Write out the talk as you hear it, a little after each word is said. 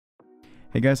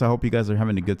Hey guys, I hope you guys are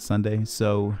having a good Sunday.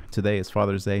 So today is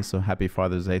Father's Day, so happy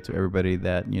Father's Day to everybody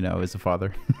that is a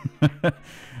father.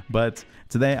 But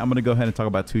today I'm gonna go ahead and talk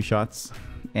about two shots,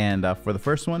 and for the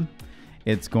first one,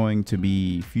 it's going to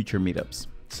be future meetups.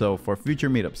 So for future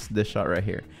meetups, this shot right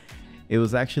here, it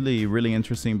was actually really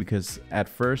interesting because at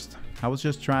first I was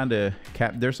just trying to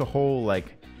there's a whole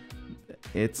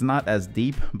it's not as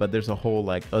deep, but there's a whole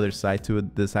other side to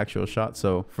it, this actual shot.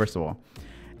 So first of all,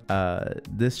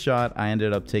 this shot, I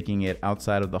ended up taking it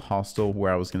outside of the hostel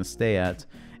where I was going to stay at,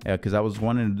 because I was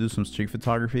wanting to do some street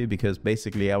photography, because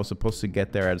basically I was supposed to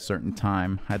get there at a certain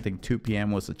time. I think 2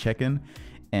 p.m. was the check-in,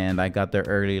 and I got there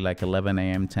early, like 11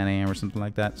 a.m., 10 a.m. or something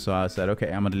like that. So I said,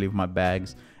 okay, I'm going to leave my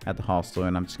bags at the hostel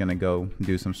and I'm just going to go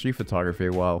do some street photography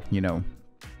while,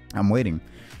 I'm waiting.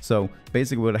 So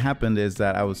basically what happened is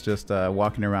that I was just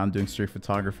walking around doing street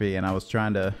photography, and I was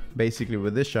trying to, basically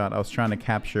with this shot, I was trying to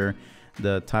capture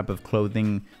the type of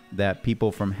clothing that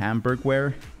people from Hamburg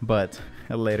wear, but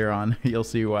later on you'll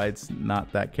see why it's not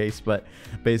that case. But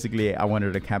basically I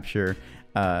wanted to capture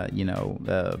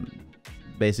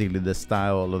basically the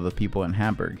style of the people in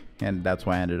Hamburg, and that's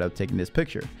why I ended up taking this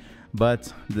picture.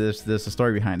 But there's a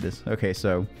story behind this. Okay,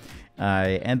 so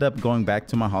I end up going back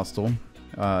to my hostel,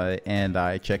 and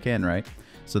I check in, right?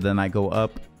 So then I go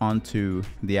up onto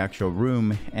the actual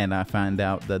room, and I find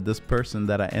out that this person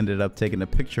that I ended up taking a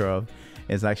picture of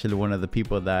is actually one of the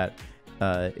people that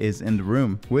is in the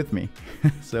room with me.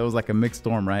 So it was like a mixed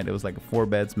dorm, right? It was like a 4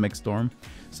 beds mixed dorm.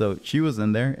 So she was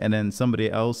in there, and then somebody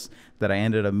else that I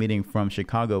ended up meeting from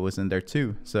Chicago was in there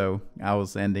too. So I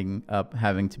was ending up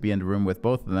having to be in the room with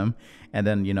both of them, and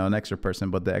then an extra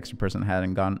person, but the extra person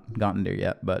hadn't gotten there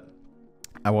yet. But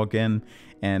I walk in,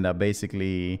 and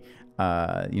basically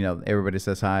everybody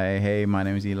says hi, hey, my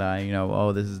name is Eli,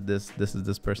 oh, this is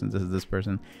this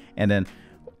person. And then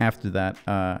after that,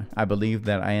 I believe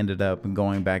that I ended up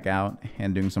going back out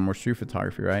and doing some more street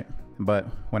photography, right? But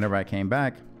whenever I came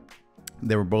back,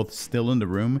 they were both still in the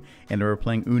room, and they were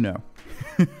playing Uno.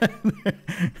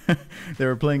 They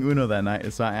were playing Uno that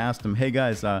night. So I asked them, hey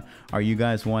guys, are you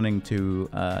guys wanting to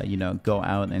go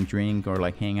out and drink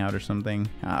or hang out or something?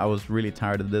 I was really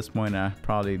tired at this point. I've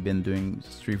probably been doing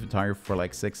street photography for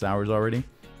 6 hours already,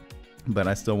 but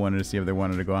I still wanted to see if they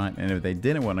wanted to go out. And if they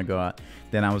didn't want to go out,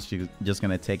 then I was just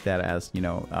going to take that as,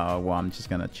 well, I'm just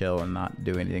going to chill and not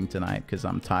do anything tonight because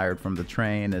I'm tired from the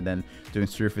train and then doing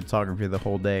street photography the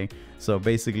whole day. So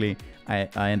basically, I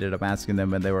ended up asking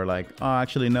them, and they were like, oh,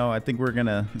 actually, no, I think we're going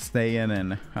to stay in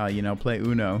and, play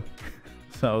Uno.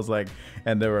 So I was like,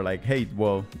 and they were like, hey,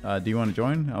 well, do you want to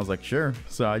join? I was like, sure.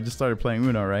 So I just started playing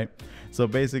Uno, right? So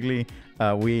basically,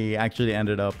 we actually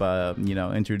ended up,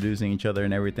 introducing each other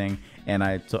and everything.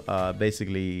 And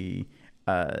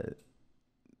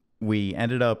we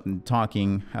ended up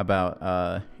talking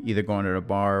about either going to the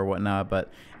bar or whatnot.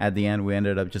 But at the end, we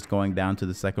ended up just going down to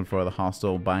the second floor of the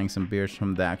hostel, buying some beers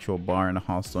from the actual bar in the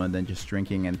hostel, and then just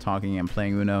drinking and talking and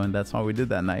playing Uno. And that's all we did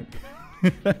that night.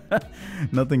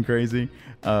 Nothing crazy,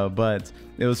 but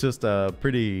it was just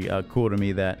pretty cool to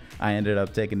me that I ended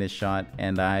up taking this shot,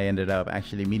 and I ended up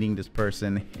actually meeting this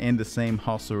person in the same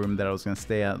hostel room that I was going to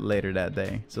stay at later that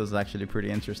day. So it's actually pretty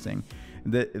interesting.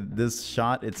 This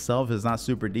shot itself is not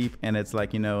super deep, and it's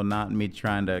not me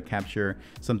trying to capture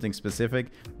something specific,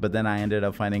 but then I ended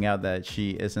up finding out that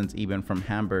she isn't even from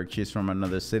Hamburg. She's from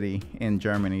another city in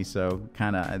Germany, so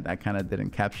I kind of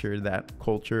didn't capture that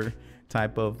culture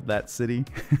type of that city.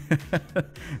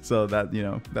 So that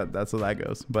that's how that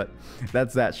goes. But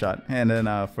that's that shot. And then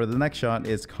for the next shot,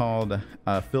 is called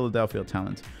Philadelphia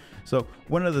Talent. So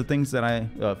one of the things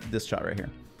that this shot right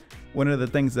here, one of the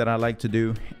things that I like to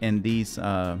do in these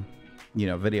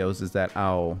videos is that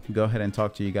I'll go ahead and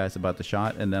talk to you guys about the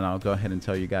shot, and then I'll go ahead and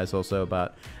tell you guys also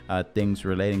about things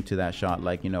relating to that shot,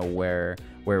 like where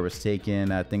it was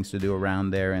taken, things to do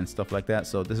around there and stuff like that.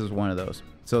 So this is one of those.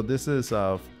 So this is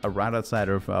right outside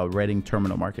of Reading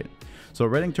Terminal Market. So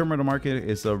Reading Terminal Market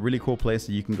is a really cool place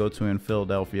that you can go to in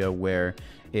Philadelphia, where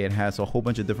it has a whole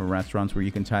bunch of different restaurants where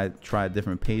you can try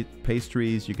different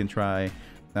pastries. You can try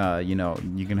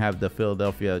you can have the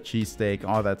Philadelphia cheesesteak,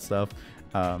 all that stuff.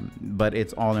 But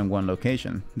it's all in one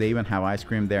location. They even have ice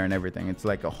cream there and everything. It's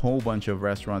like a whole bunch of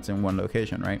restaurants in one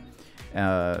location, right?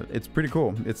 It's pretty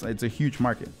cool. It's a huge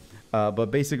market. But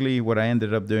basically what I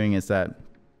ended up doing is that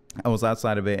I was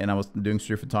outside of it, and I was doing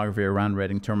street photography around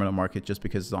Reading Terminal Market, just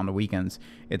because on the weekends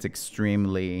it's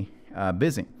extremely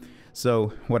busy.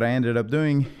 So what I ended up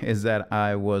doing is that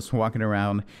I was walking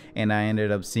around, and I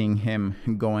ended up seeing him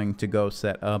going to go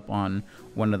set up on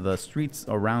one of the streets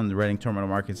around the Reading Terminal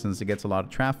Market, since it gets a lot of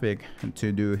traffic,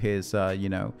 to do his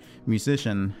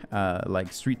musician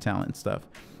street talent stuff.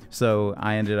 So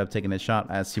I ended up taking a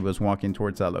shot as he was walking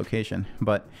towards that location.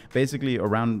 But basically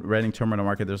around Reading Terminal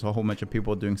Market, there's a whole bunch of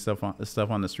people doing stuff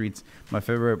on the streets. My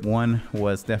favorite one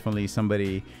was definitely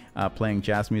somebody playing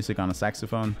jazz music on a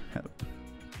saxophone.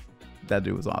 That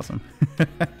dude was awesome.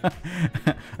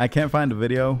 I can't find the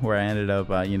video where I ended up,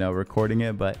 recording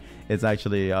it, but it's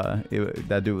actually,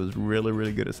 that dude was really,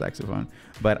 really good at saxophone.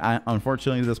 But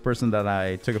unfortunately, this person that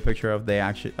I took a picture of,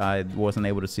 I wasn't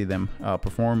able to see them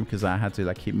perform because I had to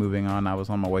like keep moving on. I was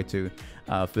on my way to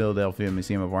Philadelphia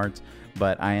Museum of Art,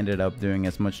 but I ended up doing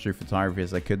as much street photography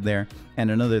as I could there.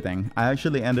 And another thing, I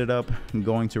actually ended up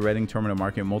going to Reading Terminal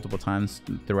Market multiple times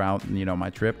throughout, my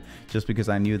trip, just because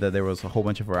I knew that there was a whole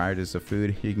bunch of varieties of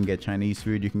food. You can get Chinese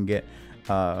food, you can get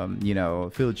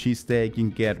Philly cheesesteak, you can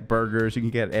get burgers, you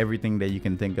can get everything that you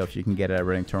can think of, you can get at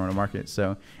Reading Terminal Market.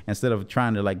 So instead of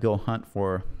trying to like go hunt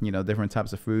for, different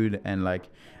types of food and like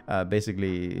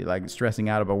basically like stressing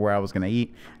out about where I was going to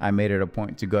eat, I made it a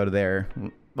point to go to there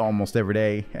almost every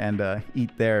day and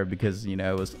eat there because, it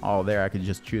was all there. I could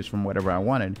just choose from whatever I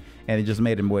wanted, and it just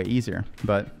made it way easier.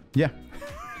 But yeah.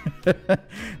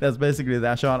 That's basically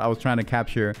that shot. I was trying to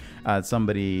capture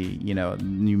somebody,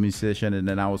 new musician, and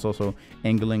then I was also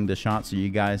angling the shot so you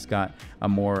guys got a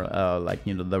more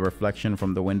the reflection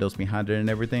from the windows behind it and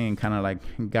everything, and kind of like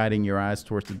guiding your eyes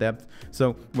towards the depth.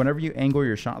 So whenever you angle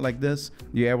your shot like this,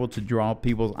 you're able to draw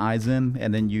people's eyes in,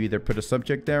 and then you either put a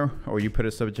subject there or you put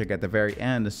a subject at the very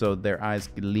end so their eyes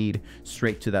can lead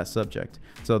straight to that subject.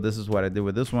 So this is what I did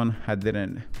with this one. I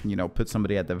didn't put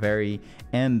somebody at the very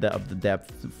end of the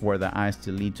depth for the eyes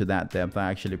to lead to that depth. I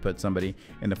actually put somebody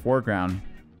in the foreground,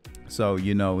 so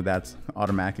that's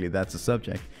automatically that's a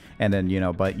subject. And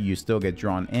then but you still get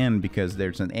drawn in because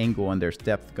there's an angle and there's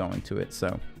depth going to it.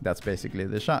 So that's basically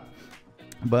the shot.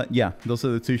 But yeah, those are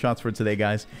the two shots for today,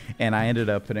 guys. And I ended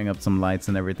up putting up some lights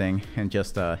and everything and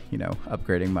just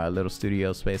upgrading my little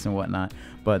studio space and whatnot.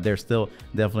 But there's still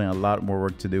definitely a lot more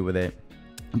work to do with it.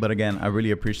 But again, I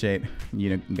really appreciate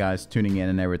guys tuning in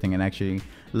and everything, and actually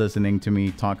listening to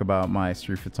me talk about my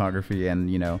street photography and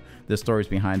the stories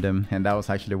behind them. And that was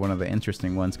actually one of the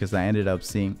interesting ones, because I ended up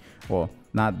seeing, well,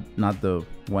 not the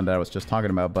one that I was just talking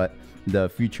about, but the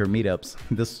future meetups,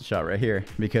 this shot right here,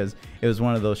 because it was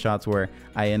one of those shots where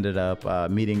I ended up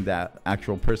meeting that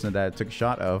actual person that I took a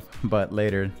shot of, but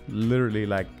later, literally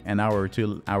like an hour or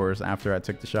 2 hours after I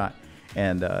took the shot.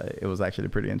 And it was actually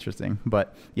pretty interesting.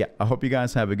 But yeah, I hope you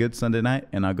guys have a good Sunday night,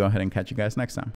 and I'll go ahead and catch you guys next time.